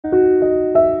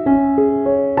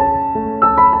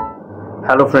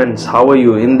Hello friends, how are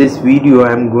you? In this video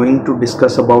I am going to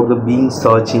discuss about the Bing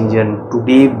search engine.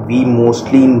 Today we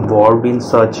mostly involved in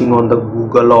searching on the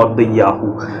Google or the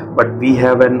Yahoo, but we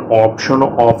have an option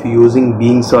of using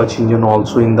Bing search engine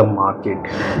also in the market.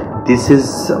 This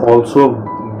is also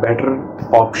a better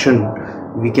option.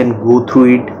 We can go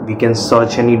through it, we can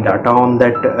search any data on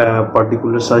that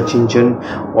particular search engine,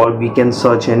 or we can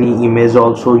search any image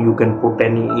also. You can put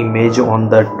any image on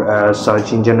that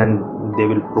search engine and they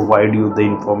will provide you the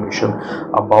information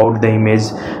about the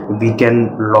image. We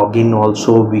can log in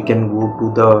also, we can go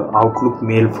to the Outlook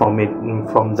mail from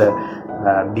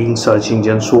the Bing search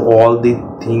engine. So all the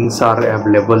things are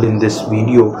available in this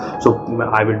video, so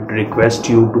I would request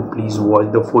you to please watch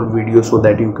the full video so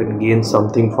that you can gain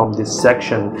something from this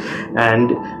section.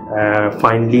 And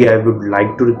finally I would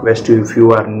like to request you, if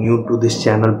you are new to this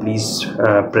channel, please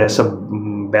press a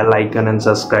bell icon and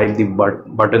subscribe the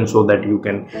button so that you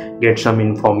can get some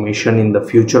information in the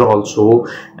future also.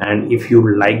 And if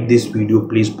you like this video,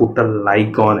 please put a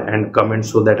like on and comment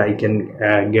so that I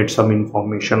can get some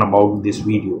information about this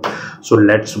video. So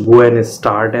let's go and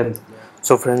start. And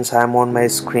so friends, I am on my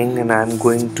screen and I am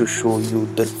going to show you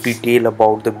the detail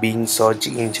about the Bing search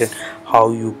engine, how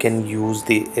you can use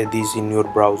these in your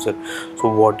browser.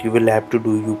 So what you will have to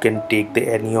do, you can take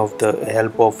any of the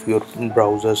help of your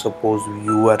browser. Suppose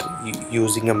you are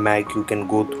using a Mac, you can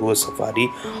go through a Safari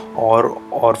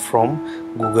or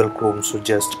from Google Chrome. So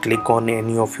just click on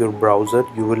any of your browser.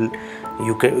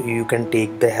 You can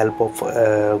take the help of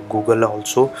Google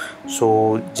also.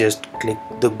 So just click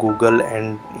the Google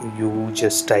and you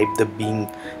just type the Bing.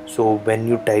 So when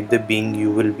you type the Bing,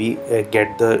 you will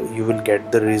get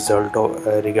the result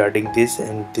regarding this,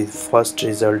 and the first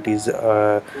result is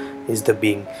the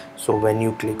Bing. So when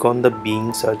you click on the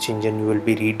Bing search engine, you will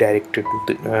be redirected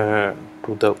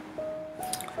to the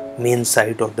main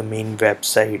site or the main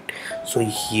website. So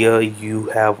here you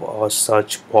have a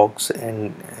search box,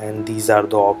 and these are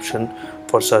the option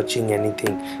for searching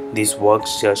anything. This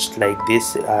works just like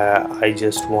this. I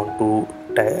just want to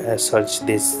search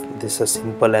this as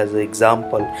simple as an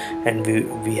example, and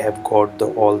we have got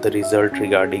all the result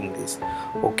regarding this.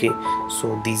 Okay,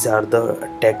 so these are the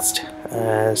text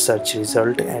search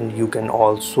result, and you can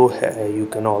also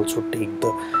take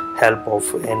the help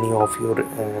of any of your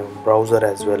browser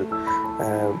as well.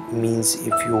 Means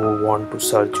if you want to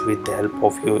search with the help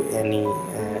of your any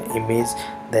image,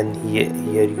 then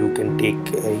here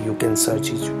you can search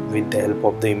it with the help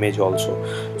of the image also.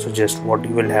 So just what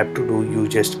you will have to do, you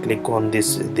just click on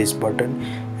this button,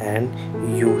 and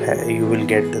you will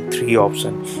get the three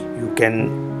options. You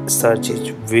can search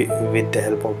it with the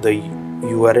help of the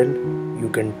URL. You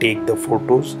can take the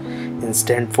photos,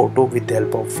 instant photo with the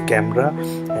help of camera,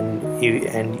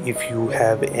 and if you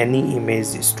have any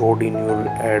image stored in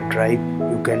your drive,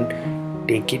 you can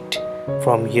take it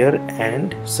from here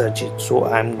and search it. So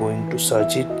I'm going to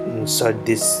search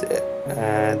this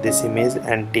image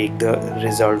and take the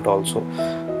result also.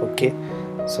 Okay,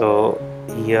 so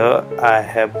here I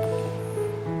have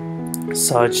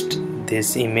searched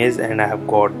this image and I have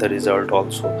got the result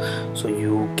also. So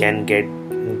you can get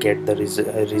the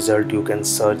result. You can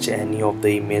search any of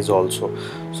the image also.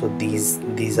 So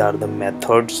these are the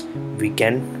methods we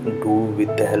can do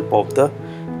with the help of the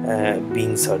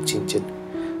Bing search engine.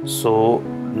 So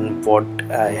what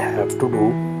I have to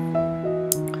do,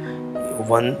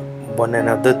 one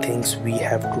another things we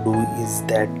have to do is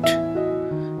that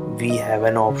we have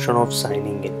an option of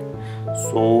signing in.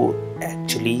 So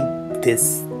actually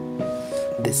this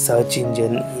search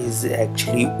engine is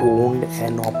actually owned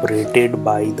and operated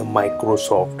by the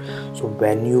Microsoft. So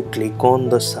when you click on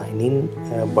the sign in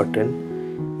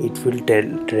button, it will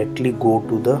directly go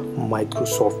to the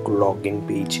Microsoft login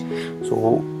page.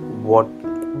 So what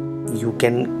you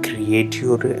can create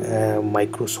your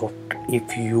Microsoft,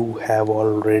 if you have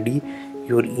already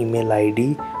your email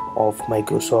ID of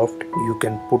Microsoft, you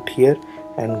can put here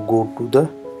and go to the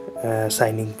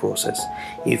signing process.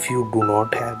 If you do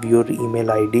not have your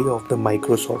email ID of the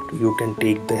Microsoft, you can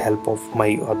take the help of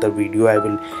my other video. I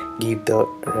will give the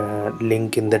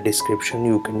link in the description.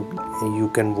 You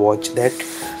can watch that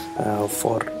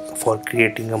for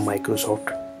creating a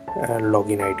Microsoft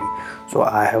login ID. So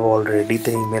I have already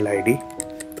the email ID.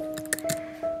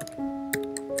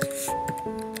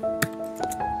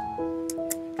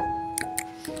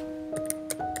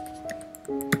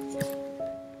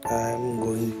 I am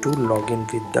going to log in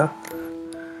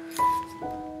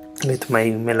with my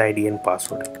email ID and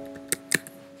password.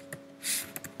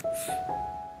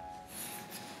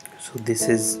 So this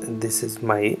is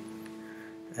my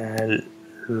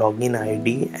login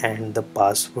ID and the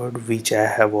password which I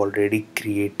have already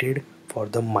created for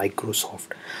the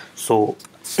Microsoft. So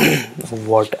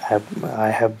what I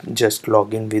have just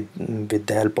logged in with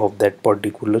the help of that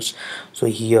particulars. So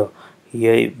here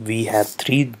we have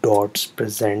three dots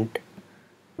present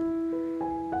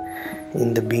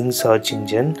in the Bing search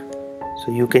engine.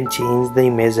 So you can change the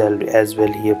image as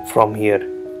well here from here.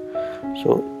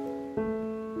 So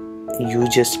you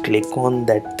just click on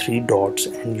that three dots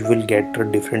and you will get a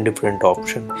different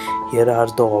option. Here are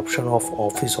the option of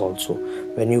office also.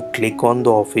 When you click on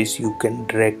the office, you can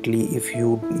directly, if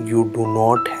you do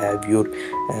not have your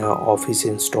office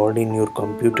installed in your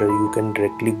computer, you can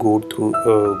directly go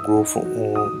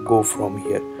from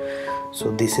here.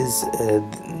 So this is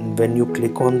when you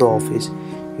click on the office,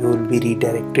 you will be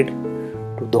redirected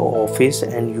to the office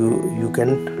and you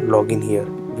can log in here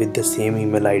with the same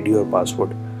email ID or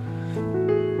password.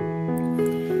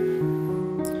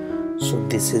 So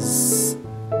this is,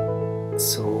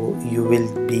 so you will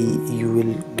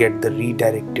get the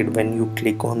redirected when you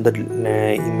click on the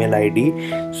email ID.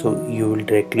 So you will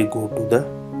directly go to the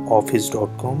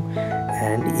office.com,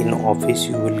 and in office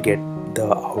you will get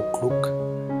the Outlook,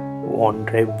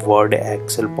 OneDrive, Word,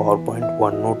 Excel, PowerPoint,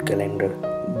 OneNote, Calendar.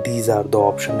 These are the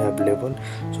options available.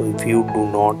 So if you do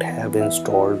not have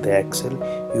installed the Excel,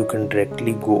 you can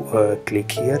directly go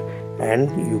click here and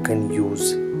you can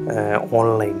use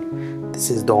online. This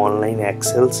is the online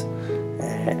Excels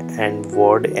and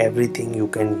Word, everything you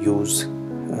can use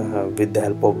with the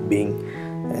help of Bing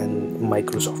and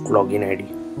Microsoft login ID.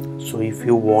 So if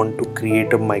you want to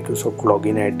create a Microsoft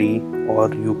login ID,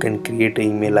 or you can create an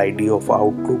email ID of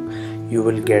Outlook, you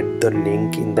will get the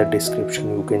link in the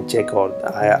description. You can check out.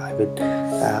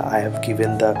 I have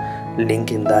given the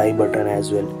link in the I button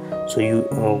as well. So you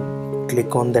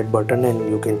click on that button and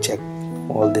you can check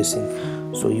all this thing.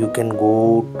 So you can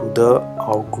go to the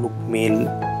Outlook mail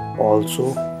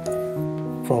also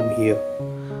from here.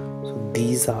 So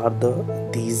these are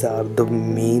the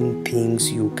main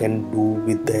things you can do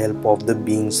with the help of the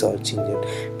Bing search engine,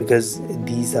 because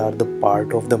these are the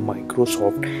part of the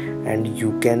Microsoft, and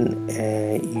you can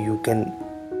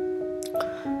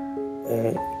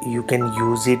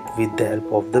use it with the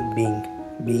help of the Bing.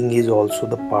 Bing is also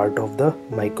the part of the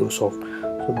Microsoft.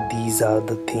 So these are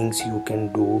the things you can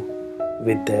do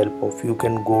with the help of. You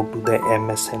can go to the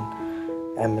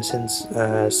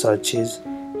MSN searches.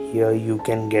 Here you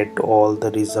can get all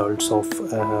the results of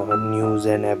news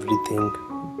and everything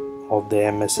of the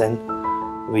MSN,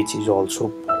 which is also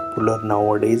popular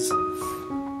nowadays.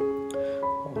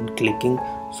 On clicking,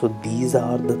 so these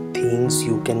are the things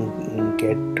you can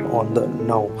get on the.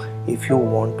 Now if you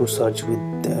want to search with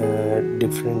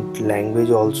different language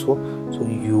also, so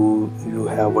you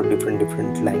have a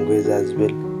different language as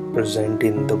well present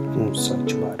in the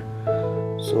search bar.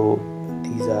 So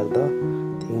these are the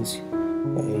things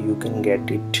you can get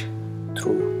it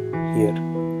through here.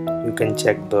 You can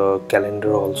check the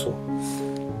calendar also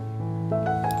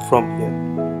from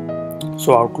here.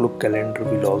 So Outlook calendar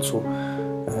will also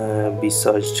be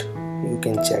searched. You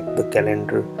can check the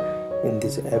calendar in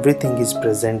this. Everything is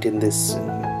present in this.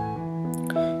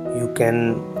 You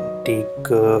can take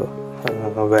a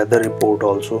weather report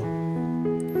also.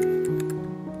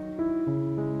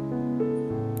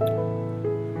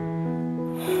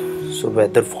 So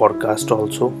weather forecast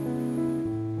also.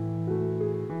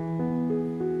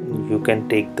 You can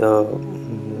take the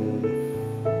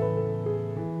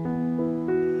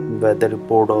weather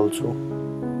report also.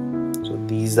 So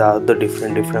these are the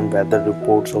different weather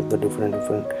reports of the different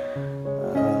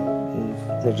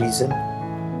region.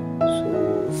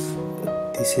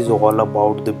 So this is all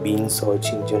about the Bing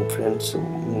search engine, friends. So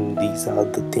these are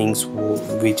the things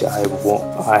which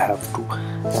I have to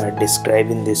describe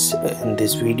in this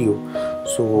video.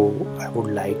 So I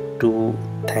would like to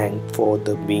thank for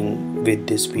the Bing with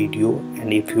this video,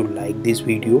 and if you like this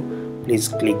video, please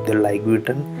click the like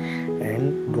button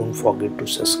and don't forget to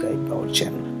subscribe our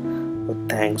channel. So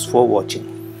thanks for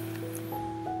watching.